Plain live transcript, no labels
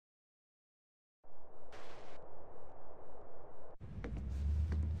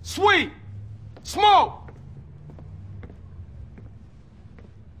Sweet! Smoke!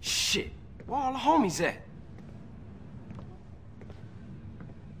 Shit, where all the homies at?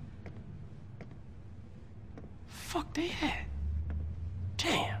 Fuck they at?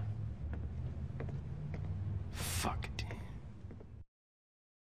 Damn. Fuck it, damn.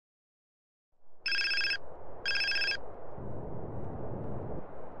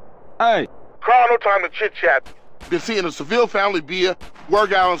 Hey. Carl, no time to chit-chat. Been seeing a Seville family beer,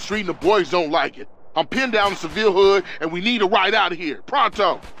 work out on the street, and the boys don't like it. I'm pinned down in Seville hood, and we need a ride out of here.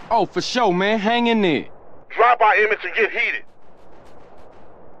 Pronto. Oh, for sure, man. Hang in there. Drop by Emmett and get heated.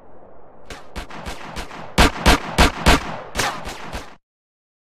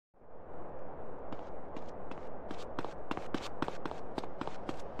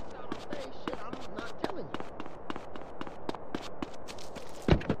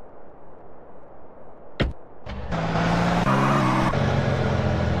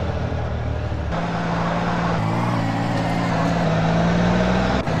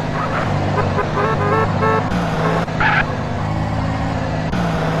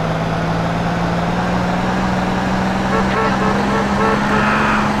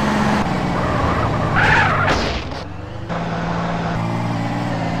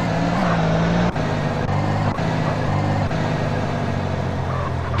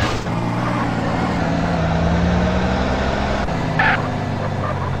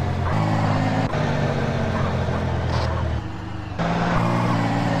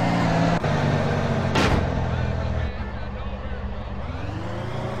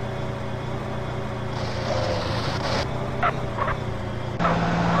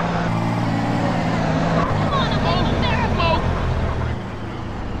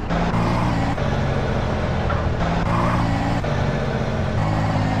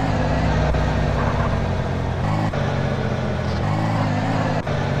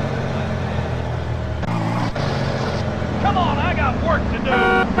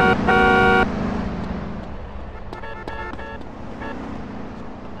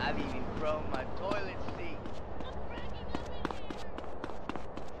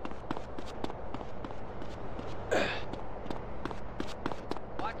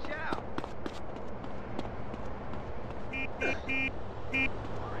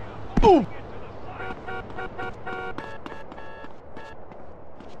 Boom!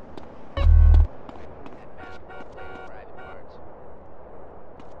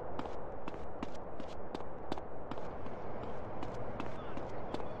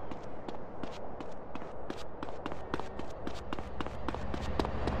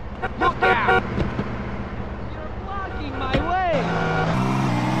 Look out! You're blocking my way!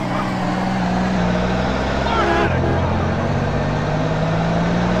 Learn how to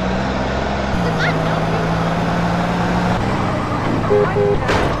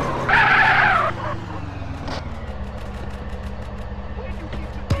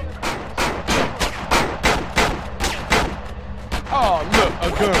Oh, look, a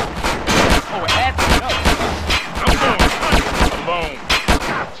gun. Oh, that's enough. I'm going alone.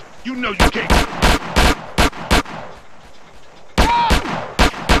 You know you can't.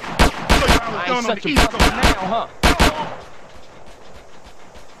 I ain't such a brother now, huh?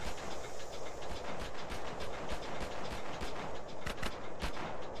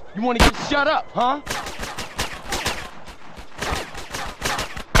 You wanna get shut up, huh?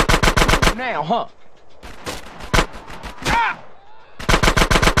 Now, huh? Ah!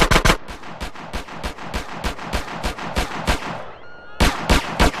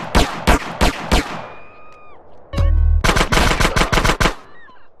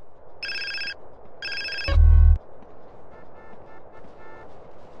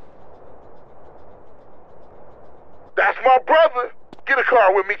 That's my brother. Get a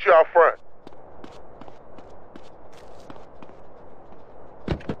car, we'll meet you out front.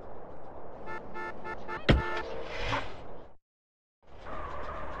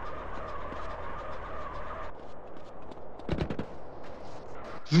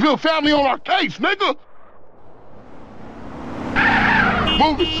 Seville family on our case, nigga!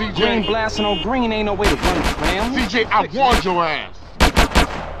 Move it, CJ. Green blasting on green ain't no way to run the family. CJ, I warned your ass.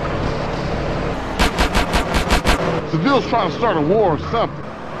 Seville's trying to start a war or something.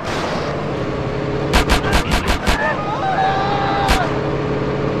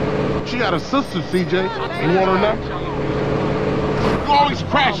 She got a sister, CJ. You want her now? You always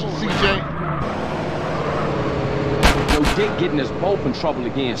crashing, CJ. Yo, Dick getting us both in trouble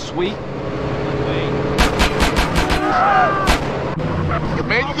again, sweet. Yeah,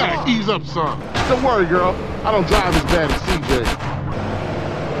 man, you gotta ease up some. Don't worry, girl. I don't drive as bad as CJ.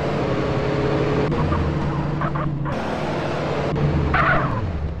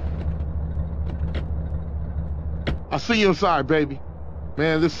 see you inside, baby.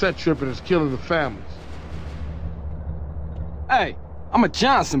 Man, this set tripping is killing the families. Hey, I'm a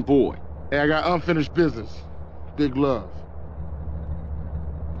Johnson boy. Hey, I got unfinished business. Big love.